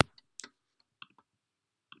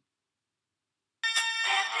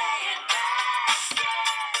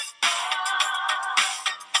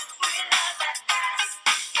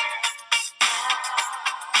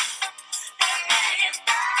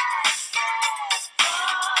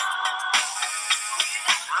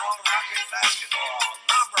basketball.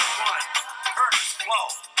 Number one, Curtis Blow.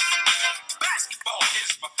 Basketball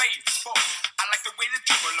is my favorite sport. I like the way they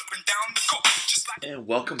dribble up and down the court. Just like. And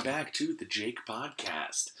welcome back to the Jake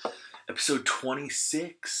Podcast, episode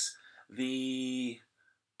 26, the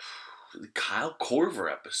Kyle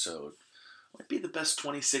Korver episode. Might be the best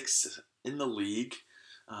 26 in the league.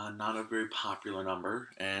 Not a very popular number,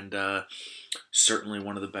 and certainly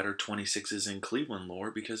one of the better 26s in Cleveland lore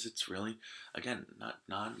because it's really, again,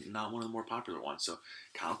 not one of the more popular ones. So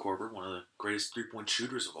Kyle Korver, one of the greatest three-point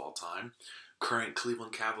shooters of all time, current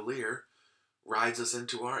Cleveland Cavalier, rides us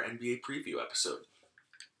into our NBA preview episode.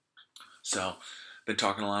 So, been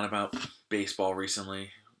talking a lot about baseball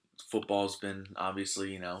recently. Football's been,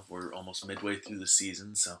 obviously, we're almost midway through the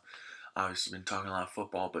season, so obviously been talking a lot of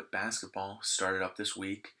football, but basketball started up this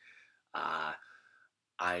week.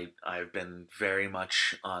 I've been very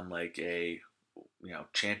much on like a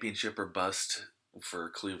championship or bust for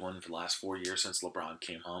Cleveland for the last 4 years since LeBron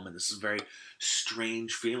came home, and this is a very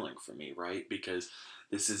strange feeling for me, right? Because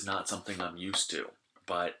this is not something I'm used to.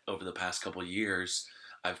 But over the past couple of years,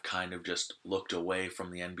 I've kind of just looked away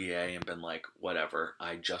from the NBA and been like, whatever,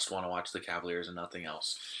 I just want to watch the Cavaliers and nothing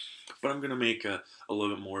else. But I'm going to make a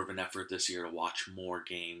little bit more of an effort this year to watch more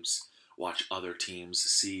games, watch other teams,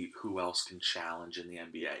 see who else can challenge in the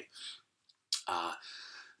NBA.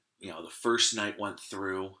 The first night went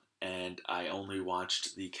through, and I only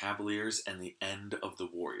watched the Cavaliers and the end of the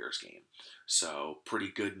Warriors game. So, pretty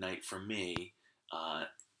good night for me,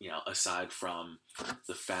 aside from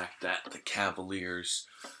the fact that the Cavaliers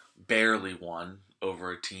barely won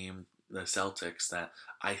over a team, the Celtics, that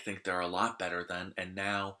I think they're a lot better than, and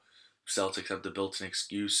now Celtics have the built-in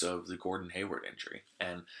excuse of the Gordon Hayward injury,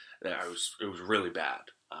 and it was really bad,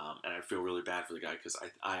 and I feel really bad for the guy because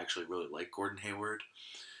I actually really like Gordon Hayward,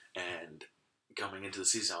 and coming into the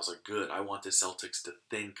season I was like, good, I want the Celtics to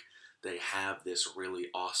think they have this really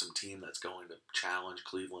awesome team that's going to challenge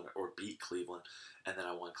Cleveland or beat Cleveland, and then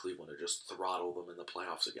I want Cleveland to just throttle them in the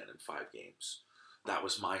playoffs again in 5 games. That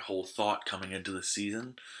was my whole thought coming into the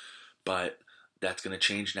season, but that's going to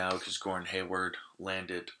change now because Gordon Hayward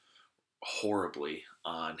landed horribly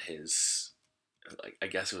on his, I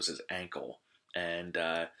guess it was his ankle, and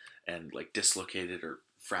dislocated or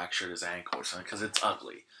fractured his ankle or something because it's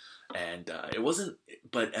ugly, and it wasn't.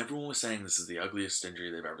 But everyone was saying this is the ugliest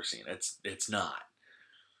injury they've ever seen. It's not.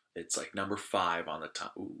 It's like number 5 on the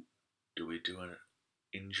top. Ooh, do we do an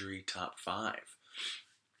injury top 5?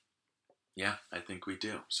 Yeah, I think we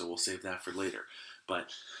do. So we'll save that for later.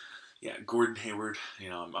 But yeah, Gordon Hayward.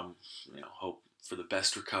 I'm hope for the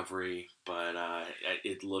best recovery, but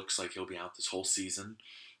it looks like he'll be out this whole season,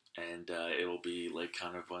 and it'll be like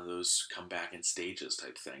kind of one of those come back in stages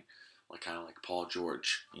type thing, kind of like Paul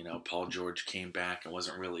George. Paul George came back and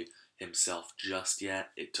wasn't really himself just yet.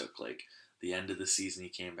 It took like the end of the season he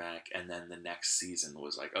came back, and then the next season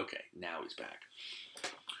was like, okay, now he's back.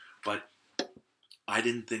 But I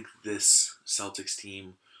didn't think this Celtics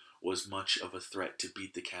team was much of a threat to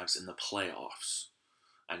beat the Cavs in the playoffs.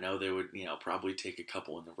 I know they would, probably take a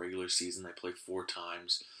couple in the regular season. They played 4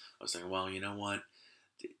 times. I was thinking, well, you know what?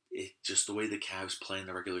 It just the way the Cavs play in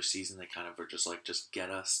the regular season, they kind of are just like, just get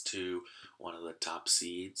us to one of the top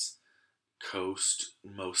seeds, coast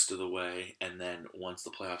most of the way, and then once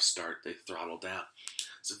the playoffs start, they throttle down.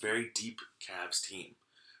 It's a very deep Cavs team.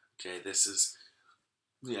 Okay, this is,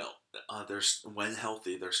 when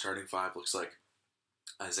healthy, their starting 5 looks like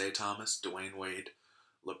Isaiah Thomas, Dwayne Wade,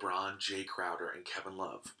 LeBron, Jay Crowder, and Kevin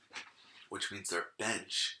Love, which means their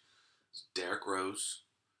bench is Derrick Rose,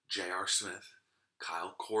 J.R. Smith,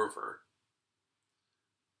 Kyle Korver,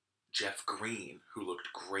 Jeff Green, who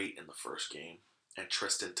looked great in the first game, and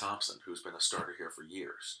Tristan Thompson, who's been a starter here for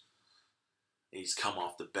years. He's come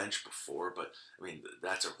off the bench before, but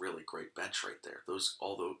that's a really great bench right there.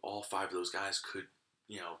 All 5 of those guys could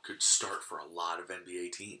start for a lot of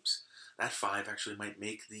NBA teams. That 5 actually might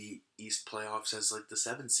make the East playoffs as like the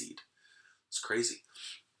 7 seed. It's crazy.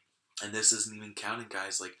 And this isn't even counting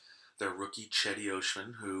guys like their rookie Cedi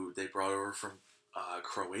Osman, who they brought over from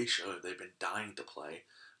Croatia. They've been dying to play,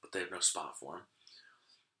 but they have no spot for him.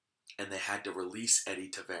 And they had to release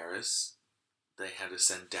Eddie Tavares. They had to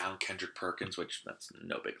send down Kendrick Perkins, which that's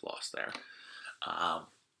no big loss there.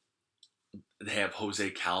 They have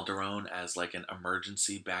Jose Calderon as like an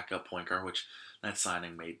emergency backup point guard, which that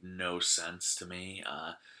signing made no sense to me,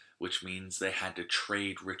 which means they had to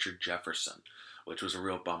trade Richard Jefferson, which was a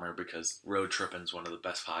real bummer because Road Trippin's one of the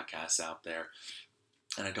best podcasts out there.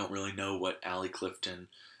 And I don't really know what Allie Clifton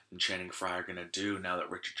and Channing Frye are going to do now that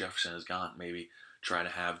Richard Jefferson is gone. Maybe try to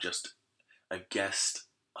have just a guest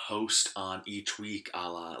host on each week, a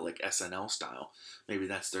la like SNL style. Maybe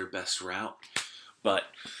that's their best route. But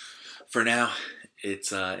for now, it's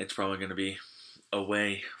probably going to be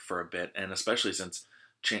away for a bit, and especially since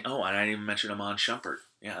and I didn't even mention Amon Shumpert.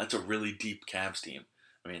 Yeah, that's a really deep Cavs team.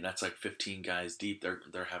 I mean, that's like 15 guys deep.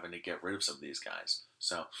 They're having to get rid of some of these guys,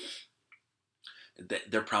 so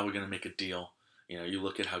they're probably going to make a deal. You know, you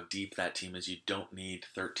look at how deep that team is. You don't need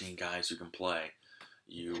 13 guys who can play.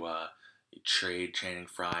 You trade Channing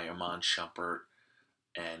Frye, Amon Shumpert,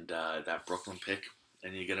 and that Brooklyn pick,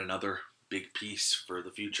 and you get another big piece for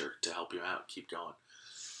the future to help you out, keep going.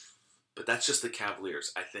 But that's just the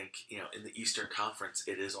Cavaliers. I think, in the Eastern Conference,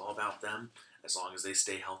 it is all about them. As long as they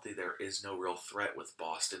stay healthy, there is no real threat with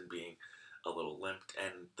Boston being a little limped.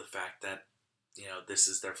 And the fact that, this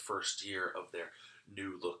is their first year of their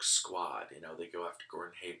new look squad. They go after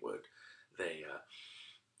Gordon Hayward.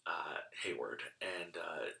 Hayward and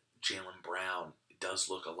Jaylen Brown does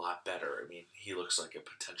look a lot better. I mean, he looks like a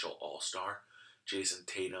potential all-star. Jason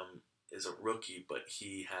Tatum is a rookie, but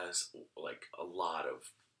he has like a lot of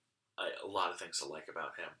things to like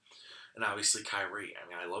about him. And obviously Kyrie. I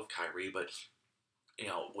mean, I love Kyrie, but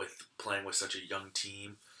with playing with such a young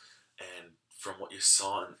team, and from what you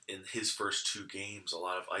saw in his first 2 games, a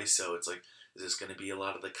lot of ISO. It's like, is this going to be a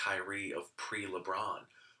lot of the Kyrie of pre-LeBron,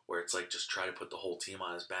 where it's like just try to put the whole team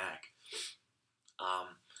on his back?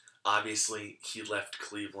 Obviously, he left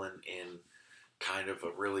Cleveland in kind of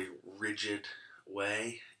a really rigid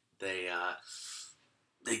way. They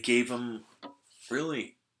gave him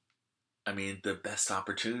really, the best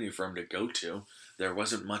opportunity for him to go to. There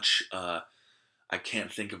wasn't much. I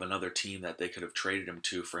can't think of another team that they could have traded him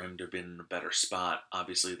to for him to have been in a better spot.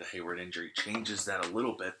 Obviously, the Hayward injury changes that a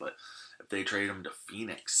little bit, but if they traded him to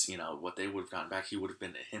Phoenix, what they would have gotten back, he would have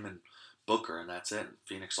been him and Booker, and that's it.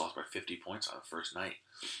 Phoenix lost by 50 points on the first night.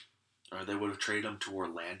 Or they would have traded him to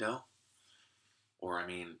Orlando, or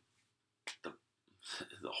the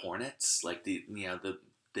Hornets. Like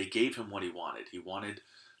they gave him what he wanted. He wanted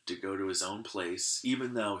to go to his own place,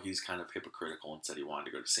 even though he's kind of hypocritical and said he wanted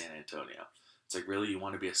to go to San Antonio. It's like, really, you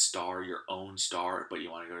want to be a star, your own star, but you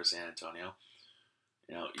want to go to San Antonio?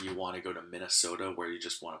 You want to go to Minnesota where you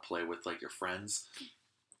just want to play with like your friends?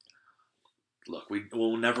 Look,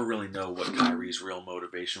 we'll never really know what Kyrie's real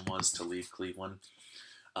motivation was to leave Cleveland.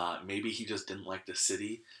 Maybe he just didn't like the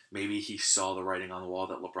city. Maybe he saw the writing on the wall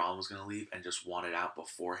that LeBron was going to leave and just wanted out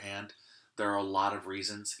beforehand. There are a lot of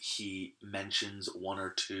reasons. He mentions 1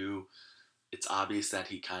 or 2. It's obvious that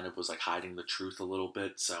he kind of was like hiding the truth a little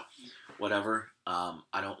bit. So, whatever.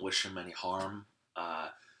 I don't wish him any harm.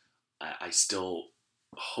 I still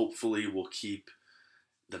hopefully will keep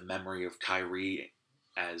the memory of Kyrie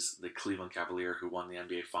as the Cleveland Cavalier who won the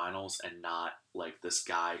NBA Finals, and not like this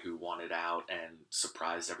guy who wanted out and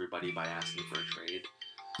surprised everybody by asking for a trade.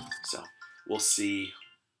 So we'll see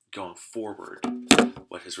going forward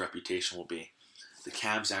what his reputation will be. The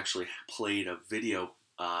Cavs actually played a video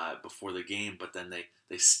before the game, but then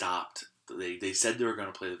they stopped. They said they were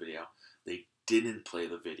going to play the video. They didn't play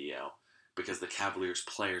the video because the Cavaliers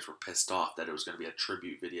players were pissed off that it was going to be a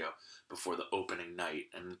tribute video before the opening night.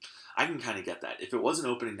 And I can kind of get that. If it was an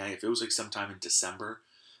opening night, if it was like sometime in December,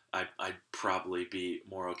 I'd probably be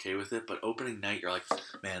more okay with it. But opening night, you're like,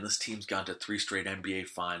 man, this team's gone to 3 straight NBA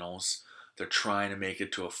Finals. They're trying to make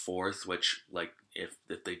it to a 4th, which, like, if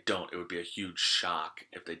they don't, it would be a huge shock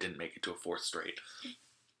if they didn't make it to a 4th straight.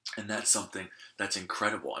 And that's something that's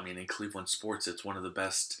incredible. I mean, in Cleveland sports, it's one of the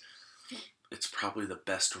best. It's probably the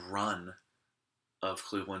best run of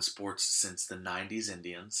Cleveland sports since the 90s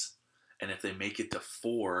Indians. And if they make it to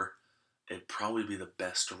 4, it'd probably be the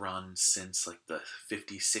best run since like the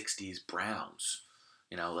 50s, 60s Browns,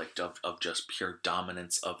 like of just pure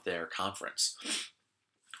dominance of their conference.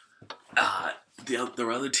 The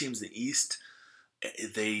other teams in the East,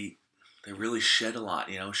 they really shed a lot.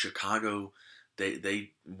 Chicago,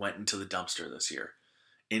 they went into the dumpster this year.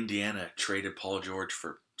 Indiana traded Paul George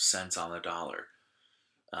for cents on the dollar.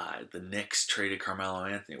 The Knicks traded Carmelo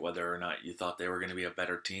Anthony. Whether or not you thought they were going to be a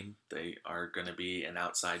better team, they are going to be an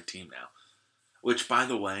outside team now. Which, by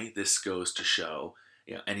the way, this goes to show,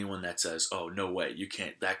 anyone that says, "Oh, no way,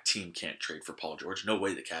 that team can't trade for Paul George. No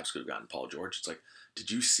way the Cavs could have gotten Paul George." It's like, did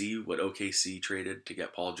you see what OKC traded to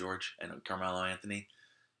get Paul George and Carmelo Anthony?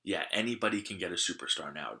 Yeah, anybody can get a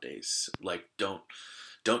superstar nowadays. Like, don't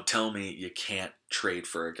tell me you can't trade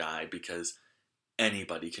for a guy, because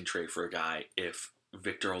anybody can trade for a guy if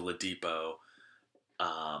Victor Oladipo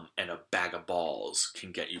and a bag of balls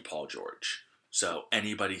can get you Paul George. So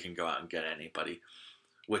anybody can go out and get anybody,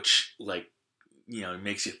 which, like,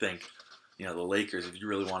 makes you think, the Lakers, if you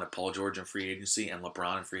really wanted Paul George in free agency and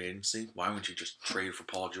LeBron in free agency, why wouldn't you just trade for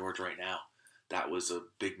Paul George right now? That was a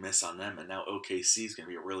big miss on them, and now OKC is going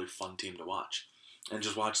to be a really fun team to watch. And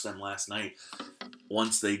just watch them last night.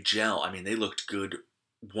 Once they gel, I mean, they looked good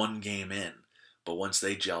one game in, but once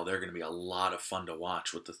they gel, they're going to be a lot of fun to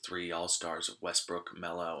watch with the three All-Stars of Westbrook,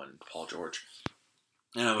 Melo, and Paul George.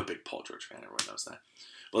 And I'm a big Paul George fan, everyone knows that.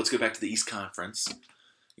 But let's go back to the East Conference.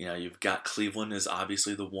 You've got Cleveland is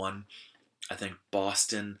obviously the one. I think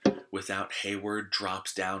Boston, without Hayward,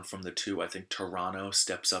 drops down from the 2. I think Toronto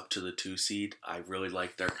steps up to the 2 seed. I really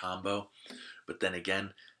like their combo. But then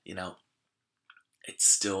again,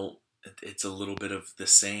 it's a little bit of the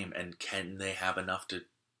same. And can they have enough to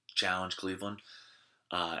challenge Cleveland?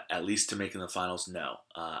 At least to making the finals, no.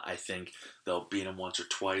 I think they'll beat them once or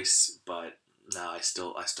twice, but no, I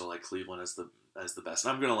still like Cleveland as the best.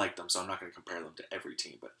 And I'm going to like them, so I'm not going to compare them to every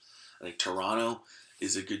team. But I think Toronto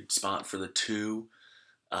is a good spot for the 2.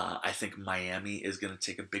 I think Miami is going to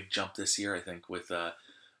take a big jump this year. I think with the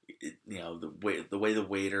way the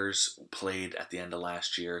Waiters played at the end of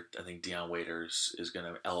last year, I think Dion Waiters is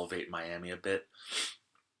going to elevate Miami a bit.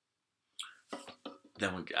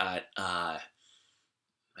 Then we got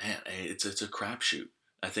it's a crapshoot.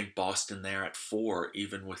 I think Boston there at 4,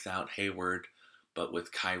 even without Hayward, but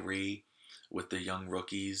with Kyrie, with the young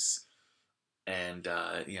rookies. And,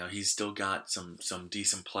 he's still got some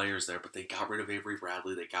decent players there, but they got rid of Avery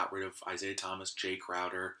Bradley. They got rid of Isaiah Thomas, Jay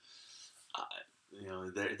Crowder.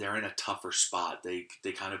 They're in a tougher spot. They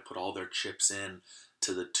kind of put all their chips in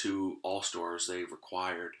to the 2 All-Stars they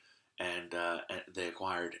required, and they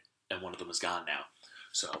acquired, and one of them is gone now.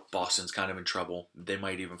 So Boston's kind of in trouble. They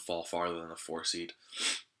might even fall farther than the 4 seed.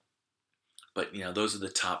 But, those are the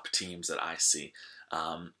top teams that I see.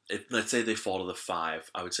 If let's say they fall to the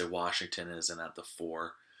 5, I would say Washington is in at the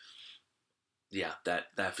 4. Yeah,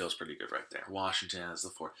 that feels pretty good right there. Washington as the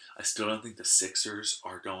 4. I still don't think the Sixers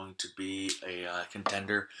are going to be a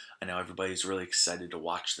contender. I know everybody's really excited to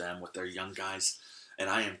watch them with their young guys, and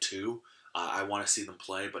I am too. I want to see them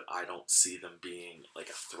play, but I don't see them being like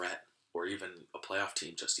a threat or even a playoff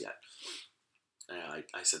team just yet.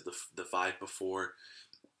 I said the 5 before.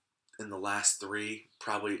 In the last 3,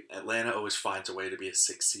 probably Atlanta always finds a way to be a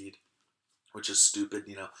 6 seed, which is stupid.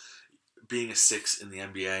 Being a 6 in the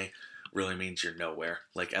NBA really means you're nowhere.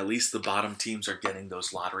 Like, at least the bottom teams are getting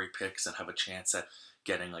those lottery picks and have a chance at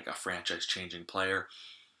getting like a franchise-changing player.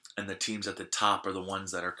 And the teams at the top are the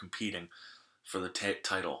ones that are competing for the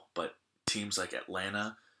title. But teams like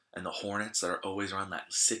Atlanta and the Hornets that are always around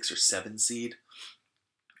that 6 or 7 seed,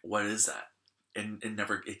 what is that? And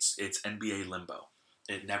it's NBA limbo.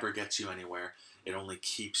 It never gets you anywhere. It only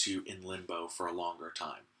keeps you in limbo for a longer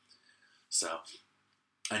time. So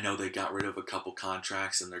I know they got rid of a couple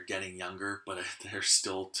contracts and they're getting younger, but they're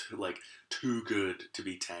still too good to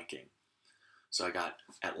be tanking. So I got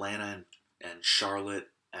Atlanta and Charlotte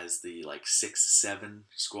as the 6-7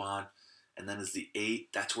 squad, and then as the 8,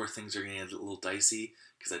 that's where things are going to get a little dicey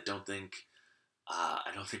because I don't think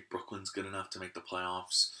Brooklyn's good enough to make the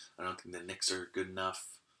playoffs. I don't think the Knicks are good enough.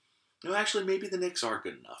 No, actually, maybe the Knicks are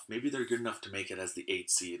good enough. Maybe they're good enough to make it as the 8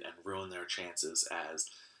 seed and ruin their chances as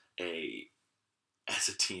a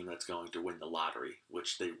team that's going to win the lottery,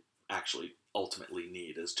 which they actually ultimately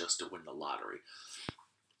need is just to win the lottery.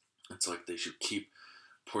 It's like they should keep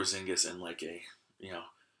Porzingis in a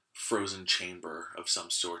frozen chamber of some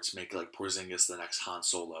sorts. Make Porzingis the next Han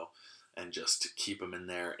Solo, and just keep him in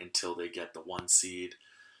there until they get the 1 seed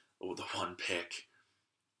or the 1 pick.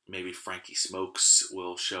 Maybe Frankie Smokes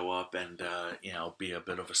will show up and, be a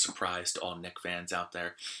bit of a surprise to all Knick fans out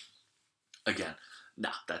there. Again,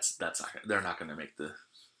 that's not. They're not going to make the.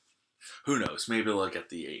 Who knows? Maybe they'll get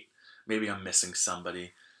the 8. Maybe I'm missing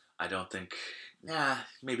somebody. I don't think.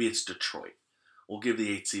 Maybe it's Detroit. We'll give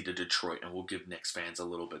the 8 seed to Detroit, and we'll give Knicks fans a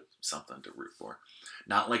little bit something to root for.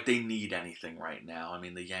 Not like they need anything right now. I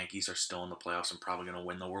mean, the Yankees are still in the playoffs and probably going to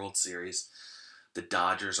win the World Series. The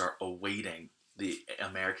Dodgers are awaiting the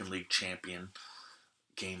American League champion.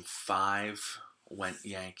 Game 5 went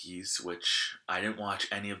Yankees, which I didn't watch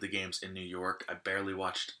any of the games in New York. I barely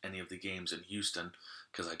watched any of the games in Houston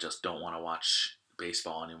because I just don't want to watch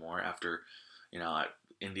baseball anymore. After,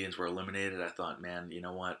 Indians were eliminated, I thought, man, you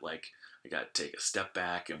know what? I got to take a step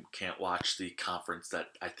back and can't watch the conference that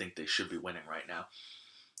I think they should be winning right now.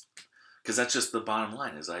 Because that's just the bottom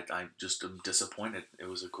line. Is I just am disappointed. It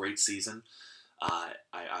was a great season. I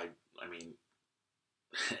mean,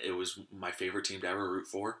 it was my favorite team to ever root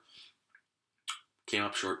for. Came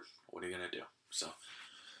up short. What are you gonna do? So,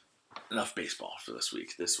 enough baseball for this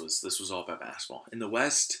week. This was all about basketball. In the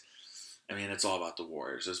West, I mean, it's all about the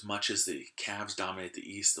Warriors. As much as the Cavs dominate the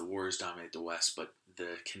East, the Warriors dominate the West, but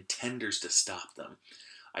the contenders to stop them,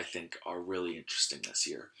 I think, are really interesting this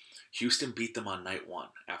year. Houston beat them on night one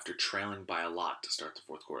after trailing by a lot to start the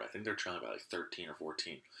fourth quarter. I think they're trailing by like 13 or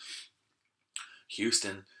 14.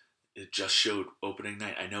 Houston, it just showed opening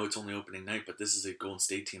night. I know it's only opening night, but this is a Golden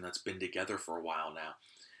State team that's been together for a while now,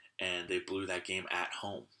 and they blew that game at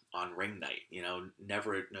home on ring night.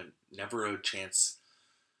 Never a chance.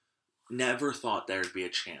 Never thought there would be a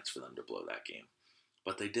chance for them to blow that game,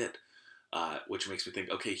 but they did, which makes me think,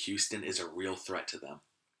 okay, Houston is a real threat to them.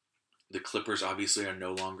 The Clippers obviously are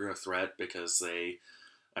no longer a threat because they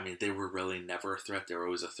were really never a threat. They were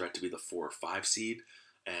always a threat to be the 4 or 5 seed,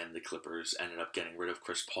 and the Clippers ended up getting rid of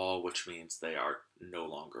Chris Paul, which means they are no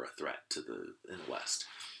longer a threat in the West.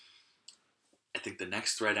 I think the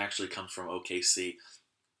next threat actually comes from OKC.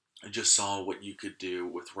 I just saw what you could do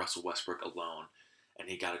with Russell Westbrook alone, and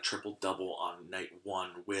he got a triple-double on night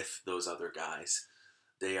one with those other guys.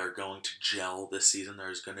 They are going to gel this season.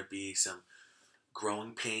 There's going to be some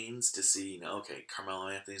growing pains to see, okay, Carmelo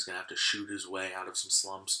Anthony's going to have to shoot his way out of some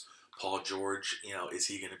slumps. Paul George, is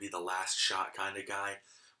he going to be the last shot kind of guy?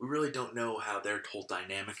 We really don't know how their whole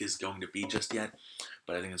dynamic is going to be just yet,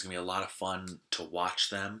 but I think it's going to be a lot of fun to watch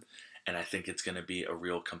them, and I think it's going to be a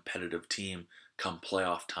real competitive team come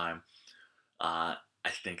playoff time. I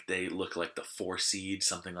think they look like the 4 seed,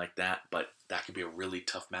 something like that, but that could be a really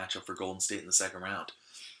tough matchup for Golden State in the second round.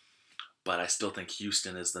 But I still think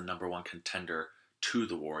Houston is the number one contender to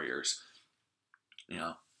the Warriors.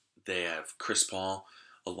 They have Chris Paul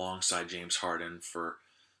alongside James Harden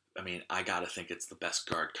I gotta think it's the best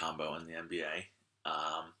guard combo in the NBA.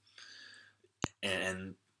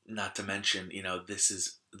 And not to mention, this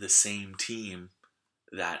is the same team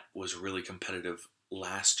that was really competitive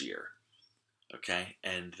last year. Okay?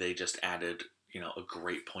 And they just added, a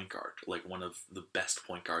great point guard, like one of the best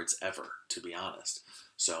point guards ever, to be honest.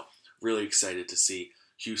 So, really excited to see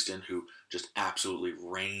Houston, who just absolutely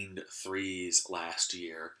rained threes last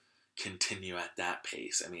year, continue at that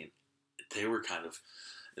pace. They were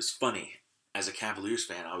it's funny. As a Cavaliers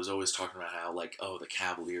fan, I was always talking about how, the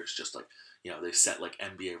Cavaliers just, they set,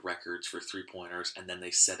 NBA records for three-pointers, and then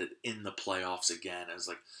they set it in the playoffs again.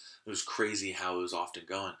 It was crazy how it was often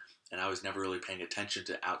going. And I was never really paying attention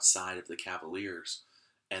to outside of the Cavaliers.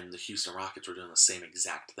 And the Houston Rockets were doing the same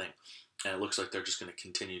exact thing. And it looks like they're just going to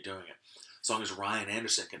continue doing it. As long as Ryan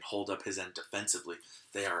Anderson can hold up his end defensively,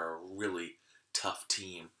 they are a really tough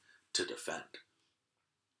team to defend.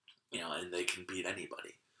 And they can beat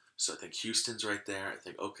anybody. So I think Houston's right there. I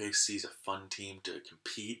think OKC's a fun team to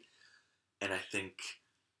compete. And I think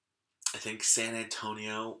San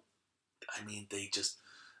Antonio,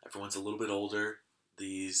 everyone's a little bit older.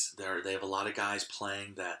 They have a lot of guys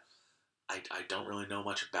playing that I don't really know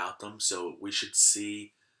much about them, so we should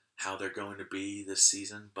see how they're going to be this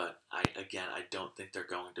season. But I don't think they're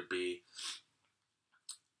going to be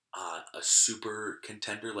a super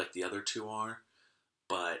contender like the other two are.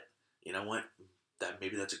 But you know what?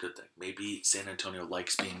 Maybe that's a good thing. Maybe San Antonio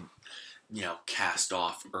likes being, cast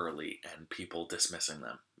off early and people dismissing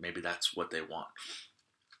them. Maybe that's what they want.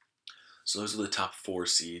 So those are the top 4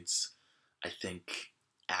 seeds. I think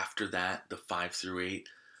after that, the 5 through 8,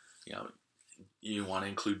 you want to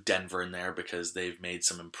include Denver in there because they've made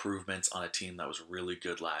some improvements on a team that was really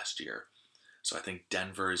good last year. So I think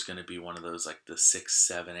Denver is going to be one of those, the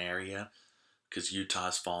 6-7 area, because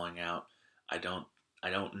Utah's falling out. I don't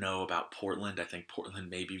know about Portland. I think Portland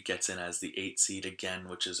maybe gets in as the 8 seed again,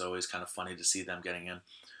 which is always kind of funny to see them getting in.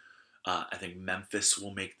 I think Memphis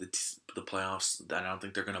will make the playoffs. I don't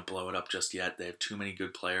think they're going to blow it up just yet. They have too many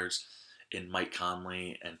good players in Mike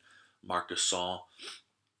Conley and Marc Gasol.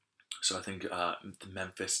 So I think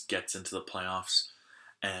Memphis gets into the playoffs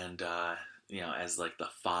and, as the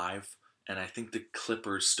 5. And I think the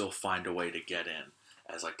Clippers still find a way to get in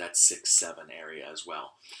as that 6-7 area as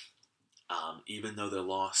well. Even though they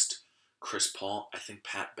lost Chris Paul, I think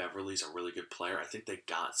Pat Beverly's a really good player. I think they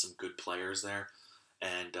got some good players there.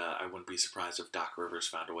 And I wouldn't be surprised if Doc Rivers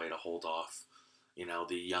found a way to hold off,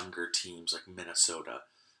 the younger teams like Minnesota.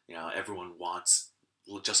 Everyone wants,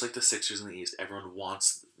 just like the Sixers in the East, everyone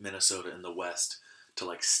wants Minnesota in the West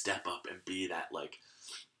to step up and be that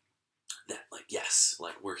yes,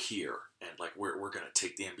 we're here and we're gonna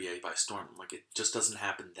take the NBA by storm. It just doesn't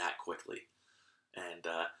happen that quickly. And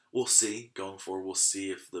we'll see going forward. We'll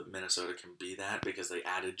see if the Minnesota can be that because they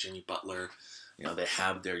added Jimmy Butler. They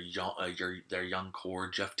have their young core.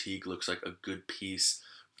 Jeff Teague looks like a good piece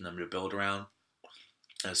for them to build around.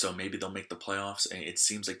 And so maybe they'll make the playoffs. And it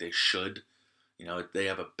seems like they should. They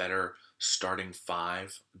have a better starting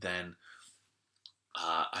 5 than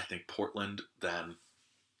I think Portland, then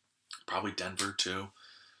probably Denver too,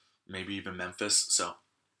 maybe even Memphis. So,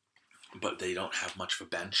 but they don't have much of a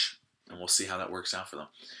bench, and we'll see how that works out for them.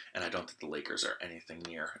 And I don't think the Lakers are anything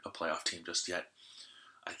near a playoff team just yet.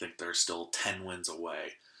 I think they're still 10 wins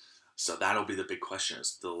away. So that'll be the big question: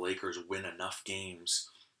 is the Lakers win enough games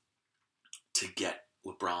to get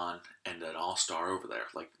LeBron and an all-star over there?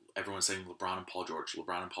 Like everyone's saying, LeBron and Paul George.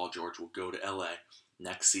 LeBron and Paul George will go to LA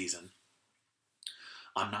next season.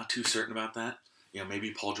 I'm not too certain about that.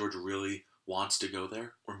 Maybe Paul George really wants to go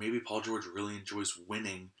there, or maybe Paul George really enjoys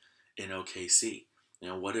winning in OKC.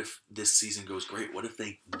 What if this season goes great? What if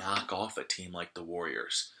they knock off a team like the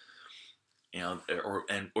Warriors?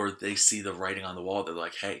 Or they see the writing on the wall. They're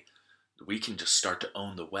like, hey, we can just start to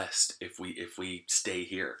own the West if we stay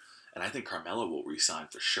here. And I think Carmelo will resign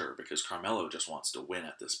for sure, because Carmelo just wants to win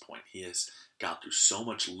at this point. He has got through so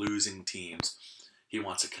much losing teams. He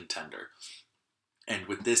wants a contender. And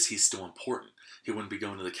with this, he's still important. He wouldn't be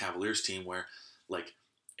going to the Cavaliers team where, like,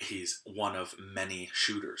 he's one of many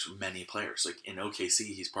shooters, many players. Like, in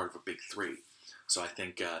OKC, he's part of a big three. So I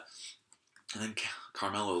think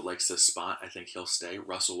Carmelo likes this spot. I think he'll stay.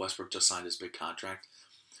 Russell Westbrook just signed his big contract.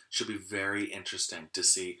 Should be very interesting to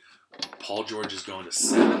see. Paul George is going to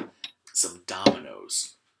set some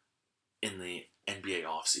dominoes in the NBA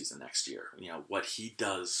offseason next year. What he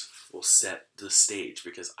does will set the stage,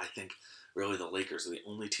 because I think really the Lakers are the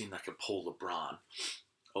only team that can pull LeBron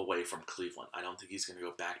away from Cleveland. I don't think he's going to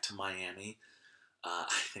go back to Miami. I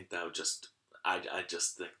think that would I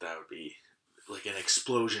just think that would be like an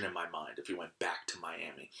explosion in my mind if he went back to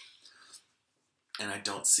Miami. And I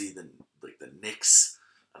don't see the Knicks.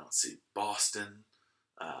 I don't see Boston.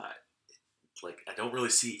 I don't really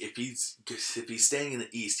see if he's staying in the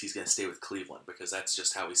East, he's going to stay with Cleveland, because that's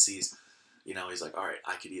just how he sees. He's like, all right,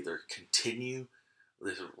 I could either continue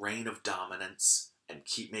this reign of dominance and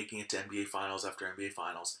keep making it to NBA Finals after NBA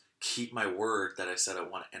Finals, keep my word that I said I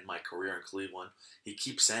want to end my career in Cleveland. He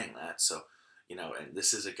keeps saying that, so and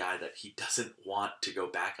this is a guy that he doesn't want to go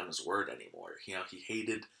back on his word anymore. He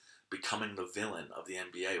hated becoming the villain of the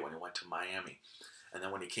NBA when he went to Miami. And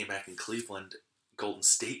then when he came back in Cleveland, Golden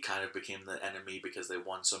State kind of became the enemy because they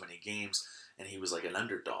won so many games, and he was like an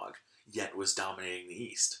underdog, yet was dominating the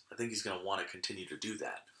East. I think he's going to want to continue to do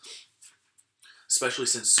that. Especially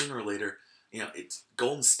since sooner or later,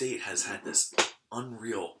 Golden State has had this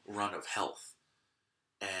unreal run of health.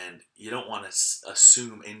 And you don't want to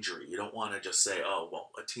assume injury. You don't want to just say, oh, well,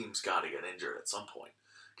 a team's got to get injured at some point.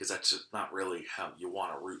 Because that's just not really how you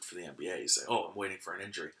want to root for the NBA. You say, oh, I'm waiting for an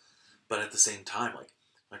injury. But at the same time,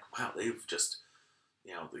 like wow, they've just,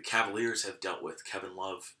 the Cavaliers have dealt with Kevin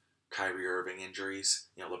Love, Kyrie Irving injuries.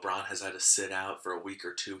 LeBron has had to sit out for a week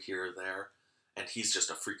or two here or there. And he's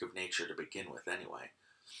just a freak of nature to begin with anyway.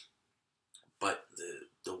 But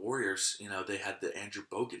the Warriors, they had the Andrew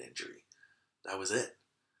Bogut injury. That was it.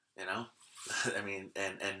 I mean,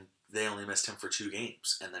 and they only missed him for 2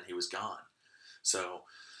 games, and then he was gone. So,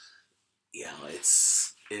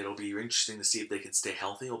 it'll be interesting to see if they can stay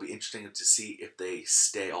healthy. It'll be interesting to see if they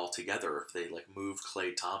stay all together, if they move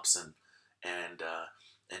Klay Thompson and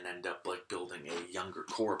end up building a younger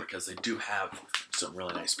core, because they do have some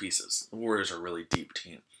really nice pieces. The Warriors are a really deep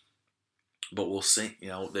team, but we'll see.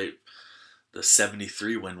 The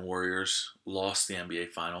 73 win Warriors lost the NBA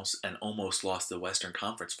Finals and almost lost the Western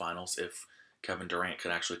Conference Finals if Kevin Durant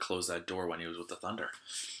could actually close that door when he was with the Thunder,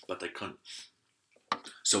 but they couldn't.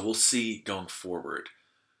 So we'll see going forward.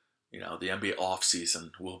 The NBA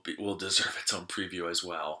offseason will deserve its own preview as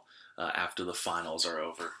well after the finals are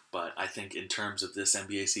over. But I think in terms of this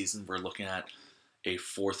NBA season, we're looking at a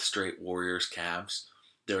 4th straight Warriors-Cavs.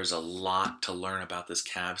 There's a lot to learn about this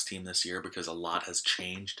Cavs team this year because a lot has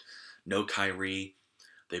changed. No Kyrie.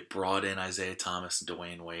 They brought in Isaiah Thomas,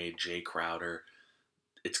 Dwayne Wade, Jay Crowder.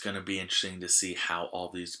 It's going to be interesting to see how all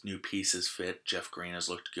these new pieces fit. Jeff Green has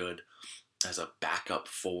looked good as a backup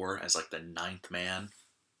 4, as the 9th man.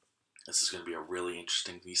 This is going to be a really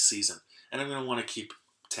interesting season. And I'm going to want to keep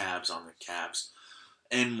tabs on the Cavs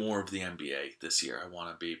and more of the NBA this year. I want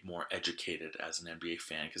to be more educated as an NBA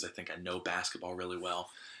fan because I think I know basketball really well,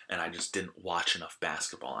 and I just didn't watch enough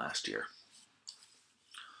basketball last year.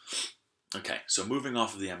 Okay, so moving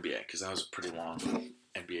off of the NBA, because that was a pretty long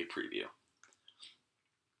NBA preview.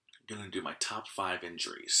 I'm going to do my top 5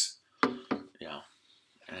 injuries.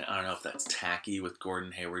 And I don't know if that's tacky with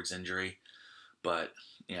Gordon Hayward's injury, but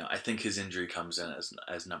I think his injury comes in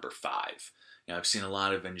as number 5. I've seen a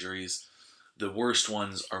lot of injuries. The worst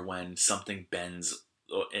ones are when something bends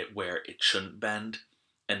where it shouldn't bend,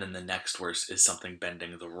 and then the next worst is something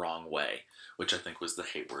bending the wrong way, which I think was the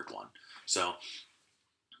Hayward one. So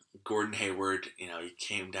Gordon Hayward, he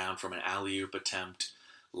came down from an alley-oop attempt,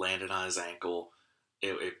 landed on his ankle.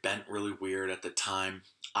 It bent really weird at the time.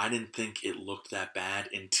 I didn't think it looked that bad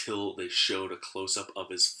until they showed a close-up of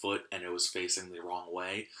his foot and it was facing the wrong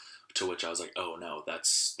way, to which I was like, oh no,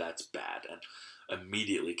 that's bad. And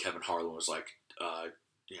immediately Kevin Harlan was like,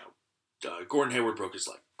 Gordon Hayward broke his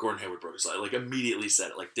leg. Gordon Hayward broke his leg. Like, immediately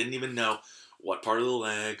said it. Like, didn't even know what part of the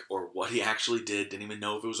leg or what he actually did. Didn't even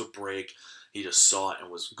know if it was a break. He just saw it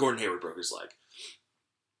and was, Gordon Hayward broke his leg.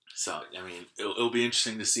 So, I mean, it'll be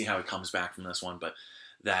interesting to see how he comes back from this one, but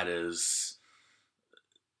that one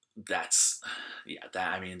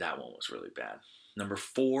was really bad. Number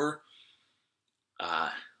 4,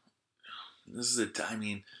 I'm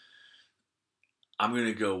going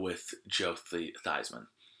to go with Joe Theismann.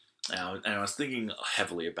 And I was thinking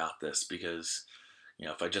heavily about this because,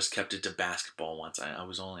 if I just kept it to basketball once, I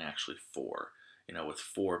was only actually 4, with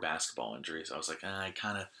 4 basketball injuries. I was like, I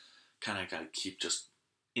kind of got to keep just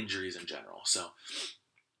injuries in general. So,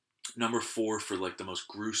 number 4 for, like, the most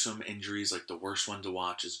gruesome injuries, like, the worst one to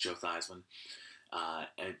watch is Joe Theismann.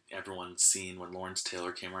 And everyone's seen when Lawrence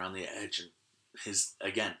Taylor came around the edge, and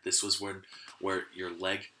this was where your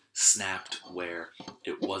leg snapped where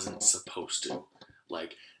it wasn't supposed to.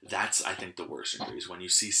 Like, that's, I think, the worst injuries. When you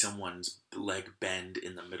see someone's leg bend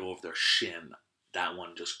in the middle of their shin, that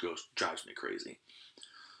one just drives me crazy.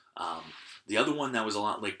 The other one that was a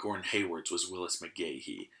lot like Gordon Hayward's was Willis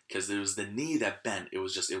McGahee, because there was the knee that bent.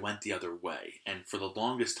 It went the other way. And for the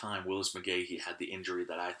longest time, Willis McGahee had the injury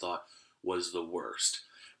that I thought was the worst.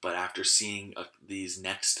 But after seeing these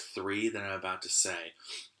next 3 that I'm about to say,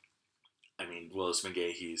 I mean, Willis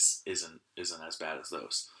McGahee's isn't as bad as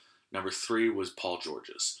those. Number 3 was Paul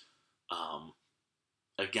George's.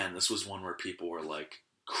 Again, this was one where people were, like,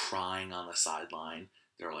 crying on the sideline.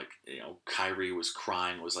 They were like, Kyrie was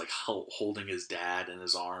crying, was like holding his dad in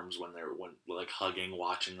his arms when like hugging,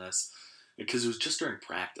 watching this, because it was just during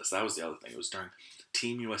practice. That was the other thing. It was during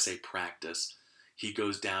Team USA practice. He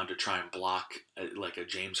goes down to try and block like a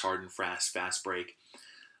James Harden fast break,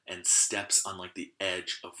 and steps on like the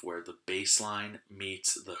edge of where the baseline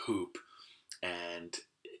meets the hoop, and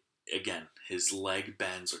again, his leg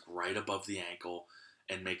bends like right above the ankle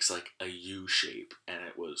and makes like a U shape, and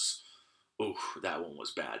it was, that one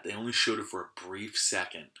was bad. They only showed it for a brief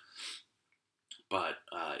second, but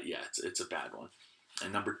it's a bad one.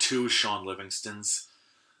 And number 2 is Shaun Livingston's.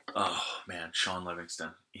 Oh man, Shaun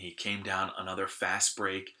Livingston. He came down another fast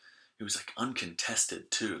break. He was like uncontested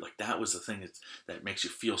too. Like, that was the thing that makes you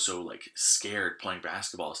feel so like scared playing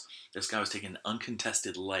basketballs. This guy was taking an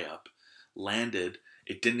uncontested layup, landed.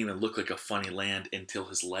 It didn't even look like a funny land until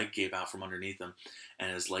his leg gave out from underneath him,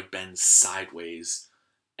 and his leg bends sideways.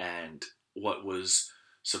 And what was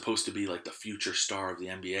supposed to be like the future star of the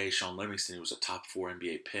NBA, Shaun Livingston, who was a top 4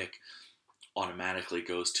 NBA pick, automatically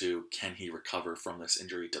goes to, can he recover from this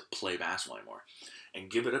injury to play basketball anymore? And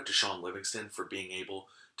give it up to Shaun Livingston for being able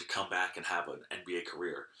to come back and have an NBA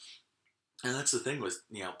career. And that's the thing with,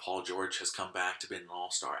 Paul George has come back to be an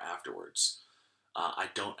all-star afterwards. I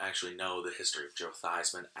don't actually know the history of Joe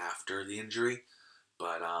Theismann after the injury,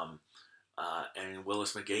 but and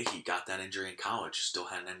Willis McGahee got that injury in college, still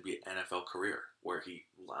had an NFL career where he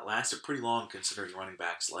lasted pretty long considering running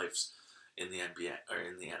backs' lives in the NBA or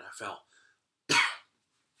in the NFL.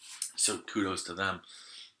 So kudos to them.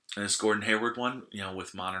 And this Gordon Hayward one,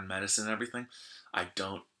 with modern medicine and everything, I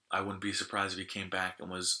wouldn't be surprised if he came back and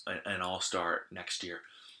was an all-star next year,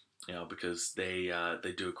 because they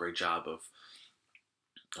do a great job of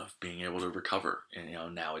being able to recover.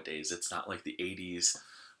 And nowadays it's not like the 80s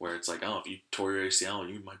where it's like, if you tore your ACL,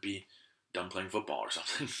 you might be done playing football or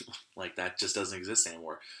something. Like, that just doesn't exist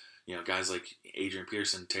anymore. Guys like Adrian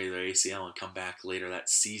Peterson tear their ACL and come back later that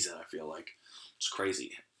season. I feel like it's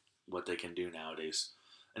crazy what they can do nowadays.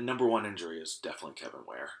 And number 1 injury is definitely Kevin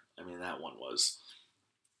Ware. I mean, that one was,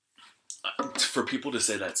 for people to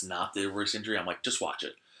say that's not the worst injury, I'm like, just watch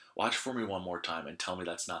it. Watch for me one more time and tell me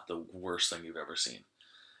that's not the worst thing you've ever seen.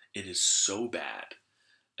 It is so bad.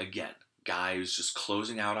 Again, guy who's just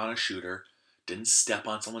closing out on a shooter, didn't step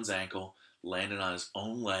on someone's ankle, landed on his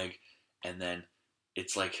own leg, and then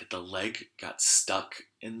it's like the leg got stuck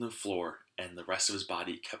in the floor and the rest of his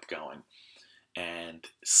body kept going and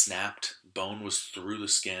snapped. Bone was through the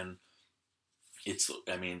skin.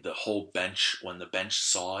 The whole bench, when the bench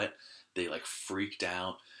saw it, they like freaked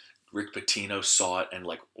out. Rick Pitino saw it and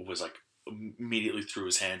was immediately threw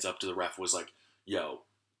his hands up to the ref, was like, yo,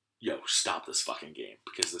 stop this fucking game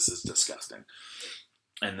because this is disgusting.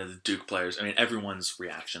 And then the Duke players, everyone's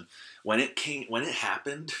reaction when it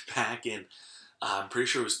happened back in I'm pretty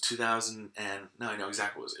sure it was 2000 and no, I know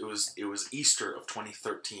exactly what it was. It was Easter of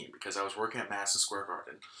 2013 because I was working at Madison Square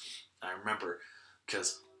Garden. I remember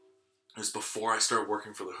because it was before I started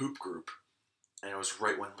working for the Hoop Group, and it was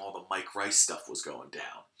right when all the Mike Rice stuff was going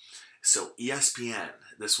down. So ESPN,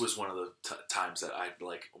 this was one of the times that I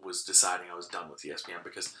was deciding I was done with ESPN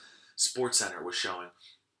because SportsCenter was showing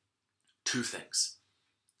two things: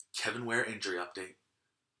 Kevin Ware injury update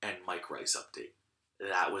and Mike Rice update.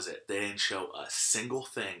 That was it. They didn't show a single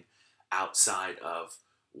thing outside of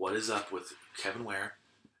what is up with Kevin Ware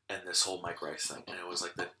and this whole Mike Rice thing. And it was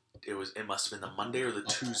like it must have been the Monday or the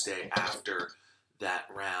Tuesday after that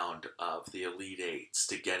round of the Elite Eights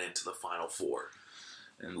to get into the Final Four.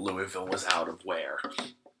 And Louisville was out of Ware.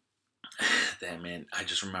 Then, man, I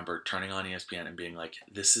just remember turning on ESPN and being like,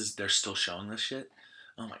 they're still showing this shit?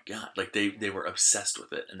 Oh my god. Like, they were obsessed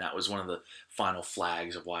with it. And that was one of the final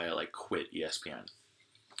flags of why I, quit ESPN.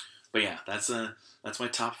 But yeah, that's my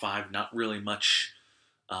top 5. Not really much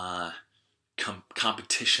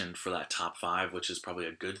competition for that top 5, which is probably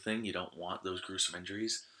a good thing. You don't want those gruesome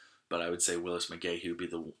injuries. But I would say Willis McGahee would be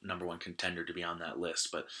the number one contender to be on that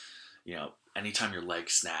list. But, anytime your leg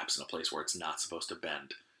snaps in a place where it's not supposed to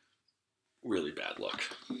bend, really bad luck.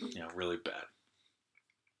 Really bad.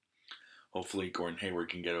 Hopefully Gordon Hayward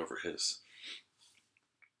can get over his.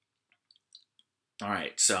 All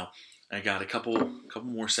right, so I got a couple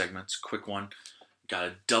more segments. Quick one. Got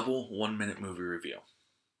a double 1-minute movie review.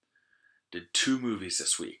 Did 2 movies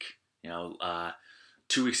this week.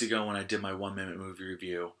 2 weeks ago when I did my 1-minute movie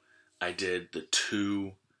review, I did the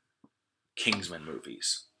 2 Kingsman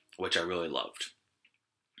movies, which I really loved.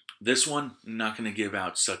 This one, I'm not going to give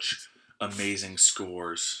out such amazing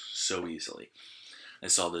scores so easily. I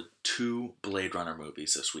saw the 2 Blade Runner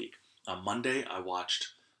movies this week. On Monday, I watched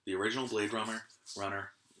the original Blade Runner,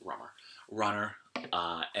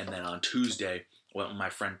 and then on Tuesday, went with my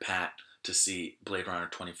friend Pat to see Blade Runner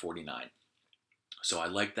 2049. So I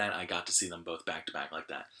like that. I got to see them both back to back like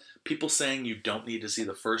that. People saying you don't need to see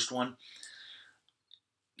the first one,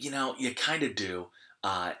 you kind of do.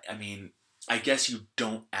 I guess you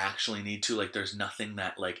don't actually need to. There's nothing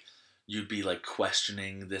that, you'd be,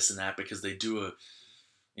 questioning this and that, because they do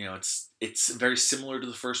it's very similar to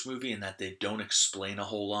the first movie in that they don't explain a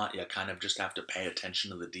whole lot. You kind of just have to pay attention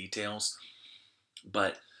to the details.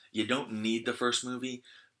 But you don't need the first movie.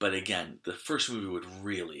 But again, the first movie would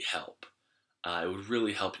really help. It would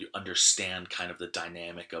really help you understand kind of the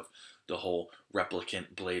dynamic of the whole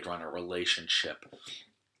replicant Blade Runner relationship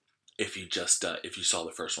if you saw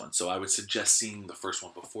the first one. So I would suggest seeing the first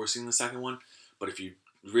one before seeing the second one. But if you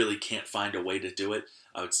really can't find a way to do it,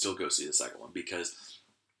 I would still go see the second one, because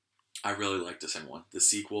I really liked the second one. The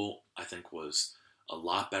sequel, I think, was a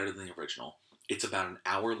lot better than the original. It's about an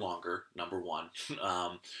hour longer, number one,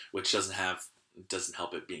 which doesn't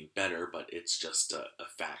help it being better, but it's just a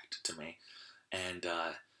fact to me. And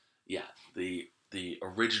the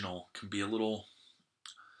original can be it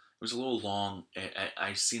was a little long.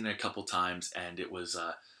 I've seen it a couple times, and it was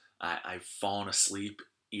I've fallen asleep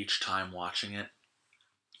each time watching it,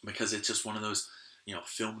 because it's just one of those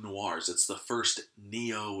film noirs. It's the first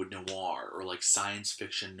neo-noir or science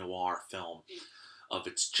fiction noir film of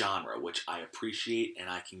its genre, which I appreciate and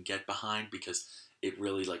I can get behind, because it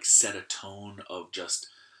really set a tone of just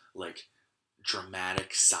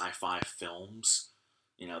dramatic sci-fi films.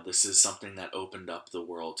 This is something that opened up the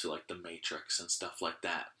world to The Matrix and stuff like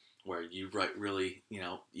that, where you really,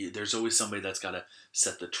 there's always somebody that's got to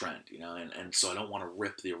set the trend, and so I don't want to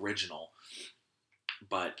rip the original,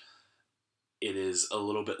 but it is a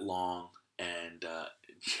little bit long, and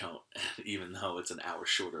even though it's an hour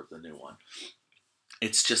shorter of the new one,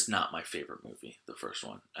 it's just not my favorite movie, the first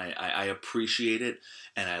one. I appreciate it,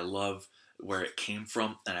 and I love where it came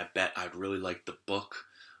from, and I bet I'd really like the book,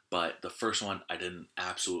 but the first one I didn't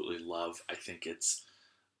absolutely love. I think it's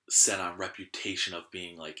set on reputation of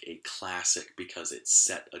being a classic because it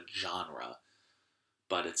set a genre,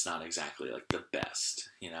 but it's not exactly the best,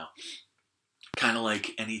 Kind of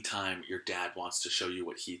like anytime your dad wants to show you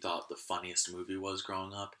what he thought the funniest movie was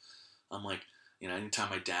growing up. I'm anytime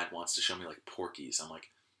my dad wants to show me Porky's, I'm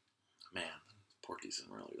man, Porky's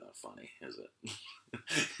isn't really that funny, is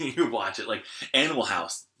it? You watch it, Animal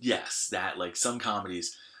House, yes, that, some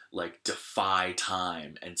comedies, defy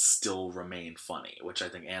time and still remain funny, which I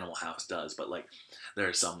think Animal House does, but, there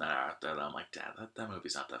are some that are out there that I'm Dad, that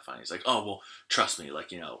movie's not that funny. He's oh, well, trust me,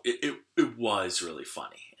 it was really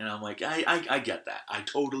funny. And I'm I get that. I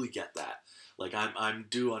totally get that. I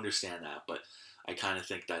do understand that, but I kind of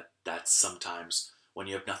think that that's sometimes, when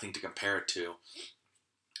you have nothing to compare it to,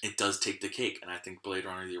 it does take the cake, and I think Blade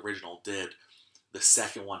Runner, the original, did. The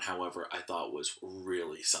second one, however, I thought was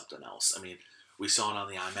really something else. I mean, we saw it on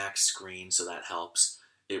the IMAX screen, so that helps.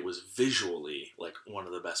 It was visually like one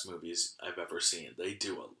of the best movies I've ever seen.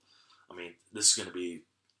 I mean, this is going to be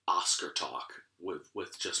Oscar talk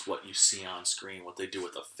with just what you see on screen, what they do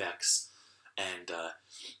with effects, and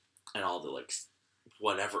all the like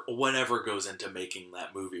whatever goes into making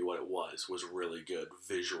that movie what it was really good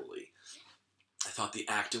visually. I thought the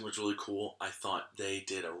acting was really cool. I thought they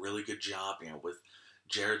did a really good job, with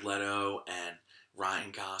Jared Leto and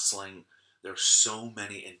Ryan Gosling. There's so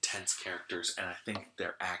many intense characters, and I think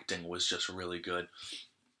their acting was just really good.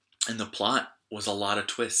 And the plot was a lot of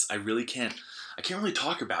twists. I can't really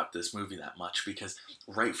talk about this movie that much because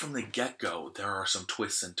right from the get-go, there are some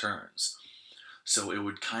twists and turns. So it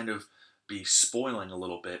would kind of be spoiling a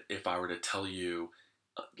little bit if I were to tell you,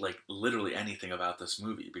 like, literally anything about this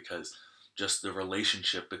movie, because just the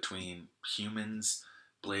relationship between humans,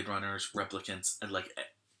 Blade Runners, replicants, and like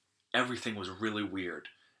everything was really weird.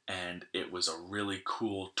 And it was a really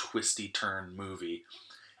cool, twisty turn movie.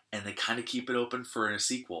 And they kind of keep it open for a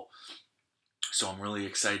sequel. So I'm really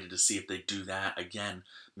excited to see if they do that again.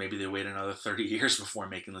 Maybe they wait another 30 years before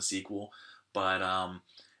making the sequel. But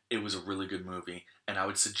it was a really good movie. And I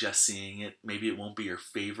would suggest seeing it. Maybe it won't be your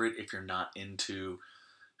favorite if you're not into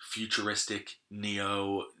futuristic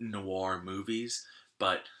neo-noir movies,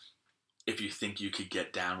 but if you think you could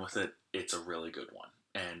get down with it, it's a really good one.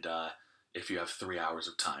 And if you have 3 hours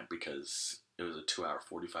of time, because it was a 2-hour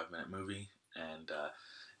 45-minute movie, and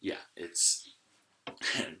it's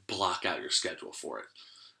block out your schedule for it.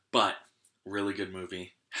 But really good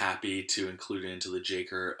movie. Happy to include it into the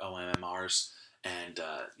Jaker OMMRs, and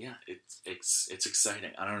it's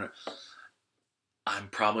exciting. I don't know. I'm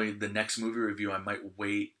probably, the next movie review, I might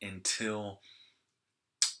wait until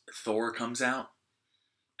Thor comes out,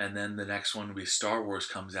 and then the next one will be Star Wars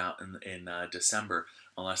comes out in December,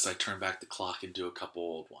 unless I turn back the clock and do a couple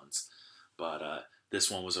old ones. But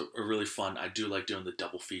this one was a really fun. I do like doing the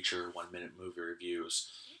double feature 1-minute movie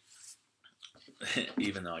reviews,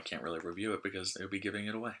 even though I can't really review it because they would be giving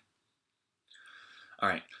it away. All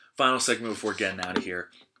right, final segment before getting out of here.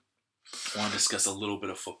 I want to discuss a little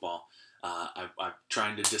bit of football. I'm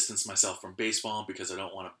trying to distance myself from baseball because I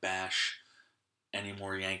don't want to bash any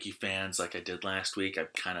more Yankee fans like I did last week. I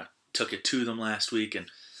kind of took it to them last week, and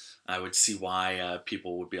I would see why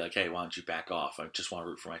people would be like, hey, why don't you back off? I just want to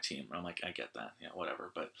root for my team. And I'm like, I get that. Yeah,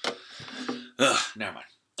 whatever. But never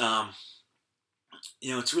mind.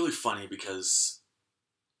 It's really funny because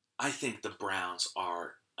I think the Browns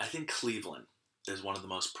I think Cleveland is one of the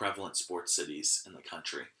most prevalent sports cities in the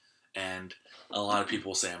country. And a lot of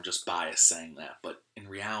people say I'm just biased saying that, but in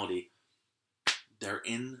reality, they're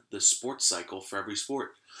in the sports cycle for every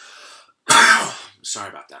sport. Sorry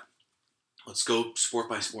about that. Let's go sport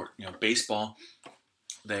by sport. Baseball,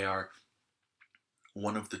 they are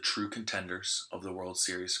one of the true contenders of the World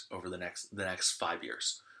Series over the next 5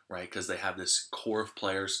 years, right? Because they have this core of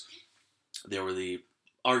players. They were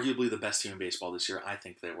arguably the best team in baseball this year. I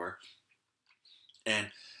think they were. And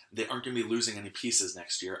they aren't going to be losing any pieces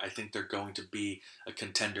next year. I think they're going to be a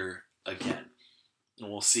contender again.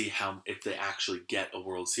 And we'll see if they actually get a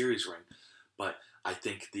World Series ring. But I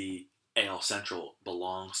think the AL Central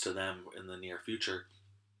belongs to them in the near future.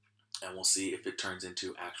 And we'll see if it turns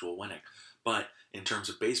into actual winning. But in terms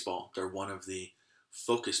of baseball, they're one of the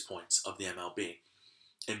focus points of the MLB.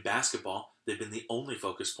 In basketball, they've been the only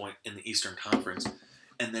focus point in the Eastern Conference.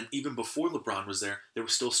 And then even before LeBron was there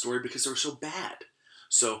was still a story because they were so bad.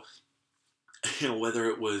 So, whether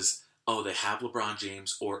it was, they have LeBron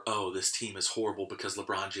James, or, this team is horrible because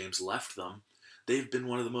LeBron James left them, they've been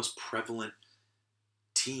one of the most prevalent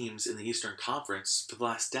teams in the Eastern Conference for the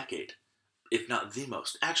last decade, if not the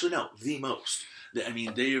most. Actually, no, the most. I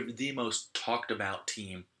mean, they are the most talked about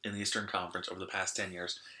team in the Eastern Conference over the past 10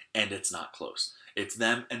 years, and it's not close. It's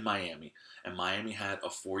them and Miami. And Miami had a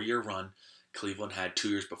 4-year run. Cleveland had 2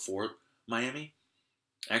 years before Miami.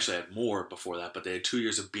 Actually, I had more before that, but they had 2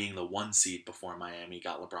 years of being the 1 seed before Miami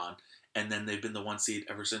got LeBron. And then they've been the 1 seed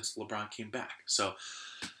ever since LeBron came back. So,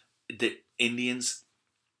 the Indians,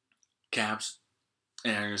 Cavs,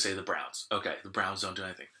 and I'm going to say the Browns. Okay, the Browns don't do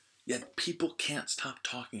anything. Yet, people can't stop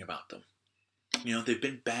talking about them. They've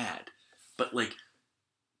been bad. But,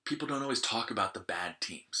 people don't always talk about the bad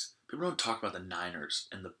teams. People don't talk about the Niners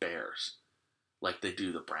and the Bears like they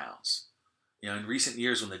do the Browns. In recent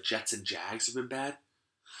years when the Jets and Jags have been bad,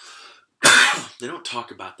 they don't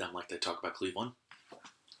talk about them like they talk about Cleveland.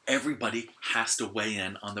 Everybody has to weigh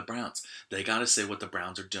in on the Browns. They got to say what the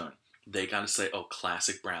Browns are doing. They got to say,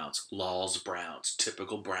 classic Browns, Law's Browns,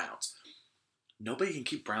 typical Browns. Nobody can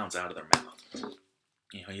keep Browns out of their mouth.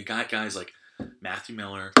 You got guys like Matthew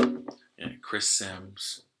Miller, Chris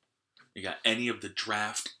Sims. You got any of the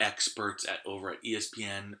draft experts over at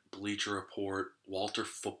ESPN, Bleacher Report, Walter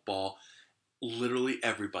Football. Literally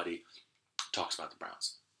everybody talks about the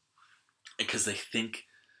Browns. Because they think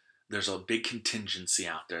there's a big contingency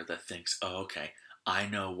out there that thinks, oh, okay, I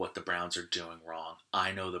know what the Browns are doing wrong.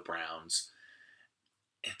 I know the Browns.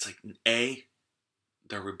 It's like, A,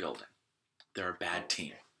 they're rebuilding. They're a bad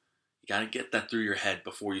team. You got to get that through your head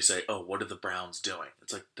before you say, oh, what are the Browns doing?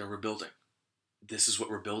 It's like, they're rebuilding. This is what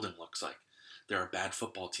rebuilding looks like. They're a bad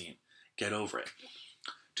football team. Get over it.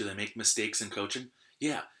 Do they make mistakes in coaching?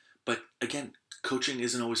 Yeah. But again, coaching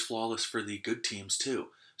isn't always flawless for the good teams too.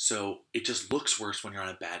 So it just looks worse when you're on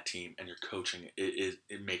a bad team and you're coaching. It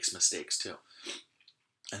makes mistakes too.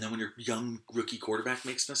 And then when your young rookie quarterback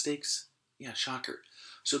makes mistakes, yeah, shocker.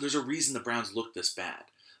 So there's a reason the Browns look this bad.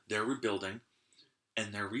 They're rebuilding,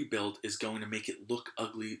 and their rebuild is going to make it look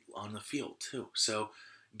ugly on the field too. So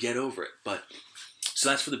get over it. But so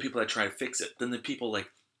that's for the people that try to fix it. Then the people like,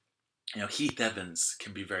 Heath Evans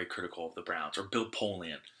can be very critical of the Browns, or Bill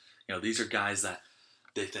Polian. These are guys that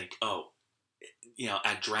they think,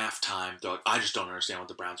 at draft time, they're like, I just don't understand what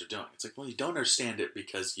the Browns are doing. It's like, well, you don't understand it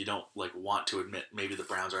because you don't want to admit maybe the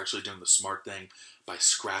Browns are actually doing the smart thing by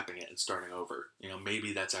scrapping it and starting over.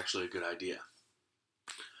 Maybe that's actually a good idea.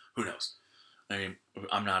 Who knows? I mean,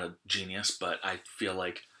 I'm not a genius, but I feel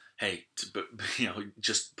like, hey,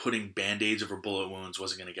 just putting Band-Aids over bullet wounds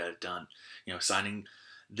wasn't going to get it done. Signing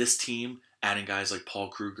this team, adding guys like Paul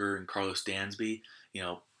Kruger and Carlos Dansby,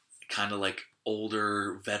 kind of like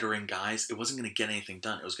older veteran guys, it wasn't going to get anything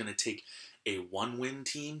done. It was going to take a 1-win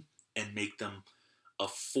team and make them a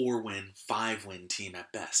 4-win, 5-win team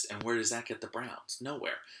at best. And where does that get the Browns?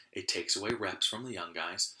 Nowhere. It takes away reps from the young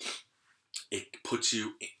guys. It puts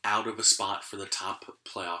you out of a spot for the top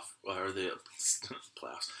playoff, or the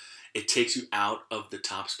playoffs. It takes you out of the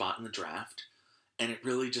top spot in the draft. And it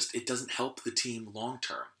really it doesn't help the team long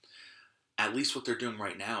term. At least what they're doing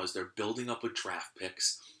right now is they're building up with draft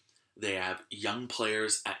picks. They have young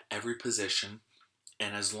players at every position,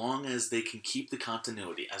 and as long as they can keep the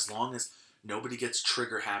continuity, as long as nobody gets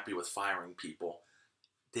trigger happy with firing people,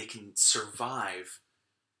 they can survive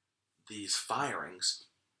these firings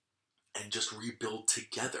and just rebuild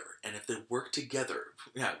together. And if they work together,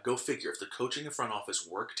 go figure. If the coaching and front office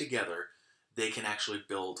work together, they can actually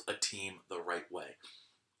build a team the right way.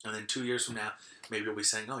 And then 2 years from now, maybe we'll be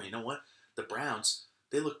saying, oh, you know what? The Browns,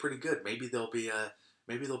 they look pretty good. Maybe they'll be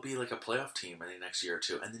like a playoff team in the next year or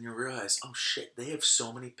two. And then you realize, oh shit, they have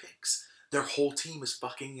so many picks. Their whole team is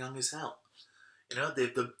fucking young as hell.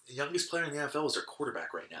 The youngest player in the NFL is their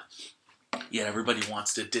quarterback right now. Yet everybody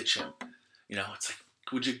wants to ditch him. It's like,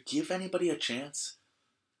 would you give anybody a chance?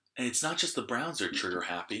 And it's not just the Browns that are trigger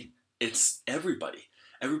happy. It's everybody.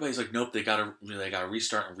 Everybody's like, nope, they gotta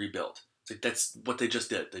restart and rebuild. It's like, that's what they just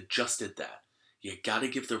did. They just did that. You gotta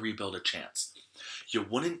give the rebuild a chance. You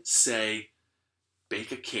wouldn't say,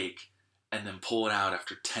 bake a cake and then pull it out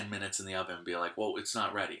after 10 minutes in the oven and be like, well, it's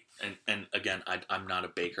not ready. And again, I'm not a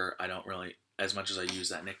baker. I don't really, as much as I use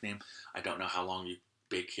that nickname, I don't know how long you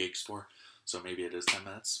bake cakes for. So maybe it is 10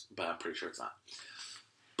 minutes, but I'm pretty sure it's not.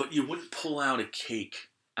 But you wouldn't pull out a cake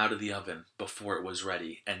out of the oven before it was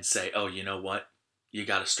ready and say, oh, you know what? You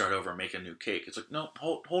got to start over and make a new cake. It's like, no,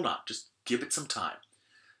 hold on. Just give it some time.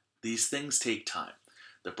 These things take time.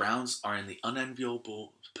 The Browns are in the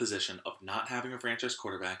unenviable position of not having a franchise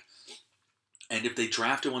quarterback. And if they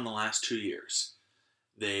drafted one the last 2 years,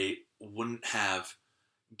 they wouldn't have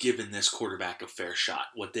given this quarterback a fair shot.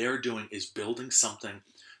 What they're doing is building something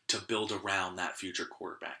to build around that future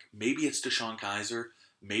quarterback. Maybe it's DeShone Kizer.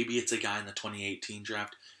 Maybe it's a guy in the 2018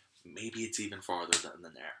 draft. Maybe it's even farther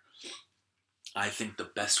than there. I think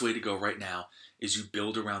the best way to go right now is you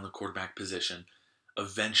build around the quarterback position,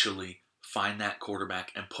 eventually find that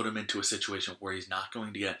quarterback and put him into a situation where he's not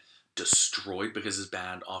going to get destroyed because of his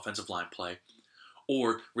bad offensive line play,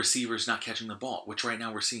 or receivers not catching the ball, which right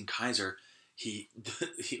now we're seeing Kizer,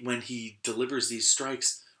 when he delivers these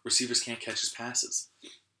strikes, receivers can't catch his passes.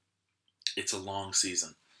 It's a long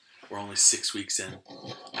season. We're only 6 weeks in.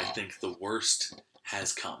 I think the worst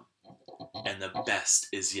has come, and the best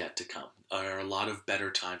is yet to come. There are a lot of better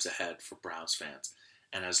times ahead for Browns fans,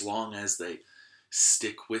 and as long as they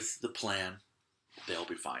stick with the plan, they'll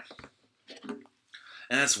be fine.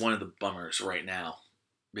 And that's one of the bummers right now,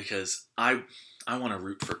 because I want to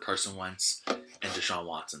root for Carson Wentz and Deshaun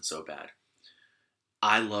Watson so bad.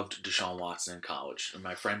 I loved Deshaun Watson in college, and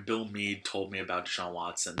my friend Bill Meade told me about Deshaun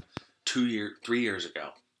Watson 3 years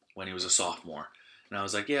ago when he was a sophomore, and I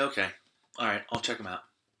was like, yeah, okay, all right, I'll check him out.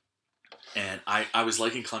 And I was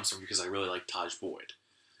liking Clemson because I really liked Taj Boyd.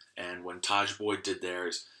 And when Taj Boyd did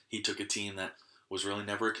theirs, he took a team that was really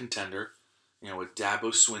never a contender. With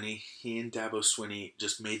Dabo Swinney, he and Dabo Swinney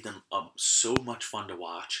just made them so much fun to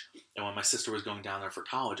watch. And when my sister was going down there for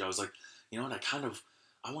college, I was like, you know what,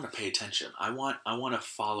 I want to pay attention. I want to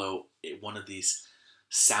follow one of these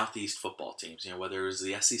Southeast football teams, whether it was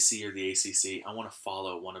the SEC or the ACC. I want to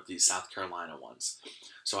follow one of these South Carolina ones.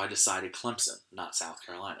 So I decided Clemson, not South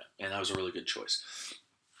Carolina. And that was a really good choice.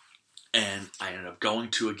 And I ended up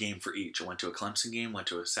going to a game for each. I went to a Clemson game, went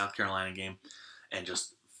to a South Carolina game, and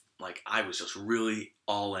just, I was just really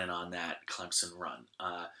all in on that Clemson run.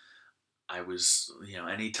 I was,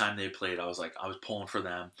 anytime they played, I was pulling for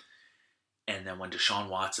them. And then when Deshaun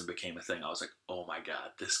Watson became a thing, I was like, oh my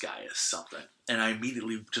God, this guy is something. And I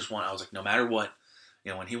immediately I was like, no matter what,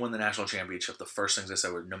 when he won the national championship, the first things I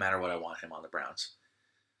said were, no matter what, I want him on the Browns.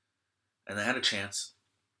 And they had a chance.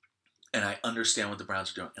 And I understand what the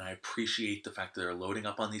Browns are doing. And I appreciate the fact that they're loading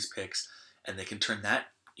up on these picks. And they can turn that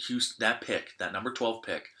pick, that number 12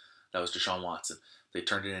 pick, that was Deshaun Watson, they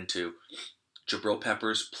turned it into Jabril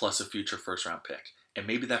Peppers plus a future first-round pick. And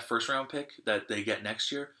maybe that first-round pick that they get next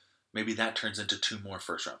year, maybe that turns into 2 more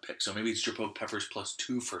first-round picks. So maybe it's Jabril Peppers plus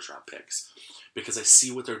 2 first-round picks. Because I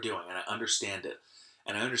see what they're doing, and I understand it.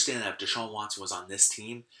 And I understand that if Deshaun Watson was on this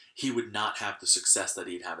team, he would not have the success that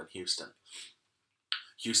he'd have in Houston.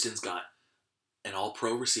 Houston's got an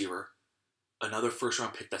all-pro receiver, another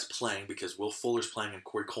first-round pick that's playing because Will Fuller's playing and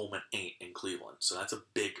Corey Coleman ain't in Cleveland. So that's a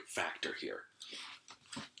big factor here.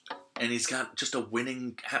 And he's got just a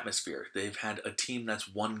winning atmosphere. They've had a team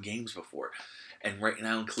that's won games before. And right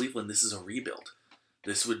now in Cleveland, this is a rebuild.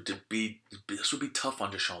 This would be tough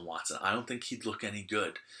on Deshaun Watson. I don't think he'd look any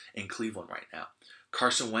good in Cleveland right now.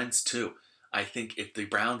 Carson Wentz, too. I think if the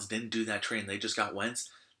Browns didn't do that trade and they just got Wentz,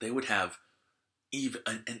 they would have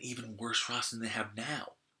an even worse roster than they have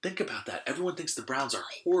now. Think about that. Everyone thinks the Browns are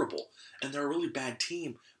horrible, and they're a really bad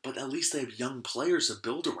team, but at least they have young players to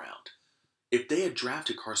build around. If they had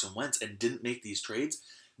drafted Carson Wentz and didn't make these trades,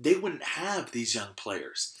 they wouldn't have these young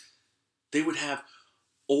players. They would have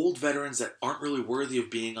old veterans that aren't really worthy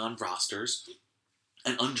of being on rosters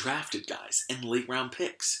and undrafted guys and late-round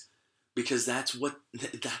picks because that's what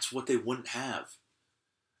they wouldn't have.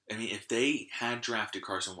 I mean, if they had drafted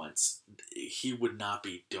Carson Wentz, he would not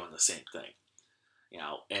be doing the same thing.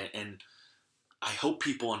 And I hope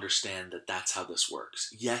people understand that that's how this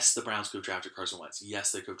works. Yes, the Browns could have drafted Carson Wentz.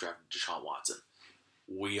 Yes, they could have drafted Deshaun Watson.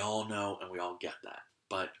 We all know and we all get that.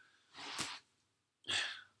 But,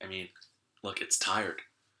 I mean, look, it's tired.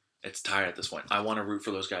 It's tired at this point. I want to root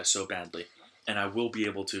for those guys so badly. And I will be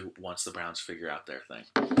able to once the Browns figure out their thing.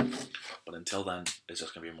 But until then, it's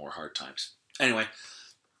just going to be more hard times. Anyway,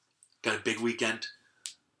 got a big weekend.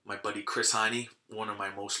 My buddy Chris Heine, one of my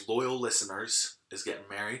most loyal listeners, is getting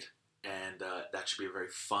married. And that should be a very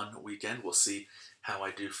fun weekend. We'll see how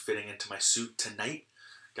I do fitting into my suit tonight.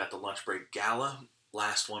 Got the lunch break gala.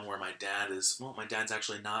 Last one where my dad's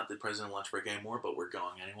actually not the president of Lunch Break anymore, but we're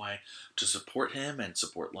going anyway to support him and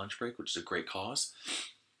support Lunch Break, which is a great cause.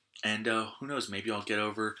 And who knows, maybe I'll get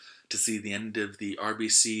over to see the end of the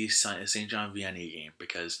RBC St. John Vianney game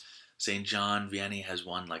because St. John Vianney has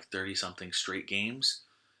won 30-something straight games,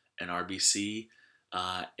 and RBC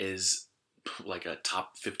is like a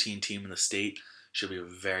top 15 team in the state. Should be a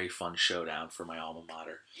very fun showdown for my alma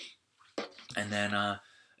mater. And then,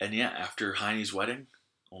 after Heine's wedding,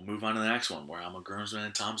 we'll move on to the next one where I'm a groomsman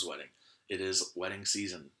at Tom's wedding. It is wedding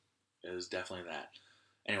season. It is definitely that.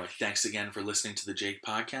 Anyway, thanks again for listening to the Jake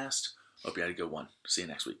Podcast. Hope you had a good one. See you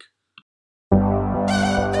next week.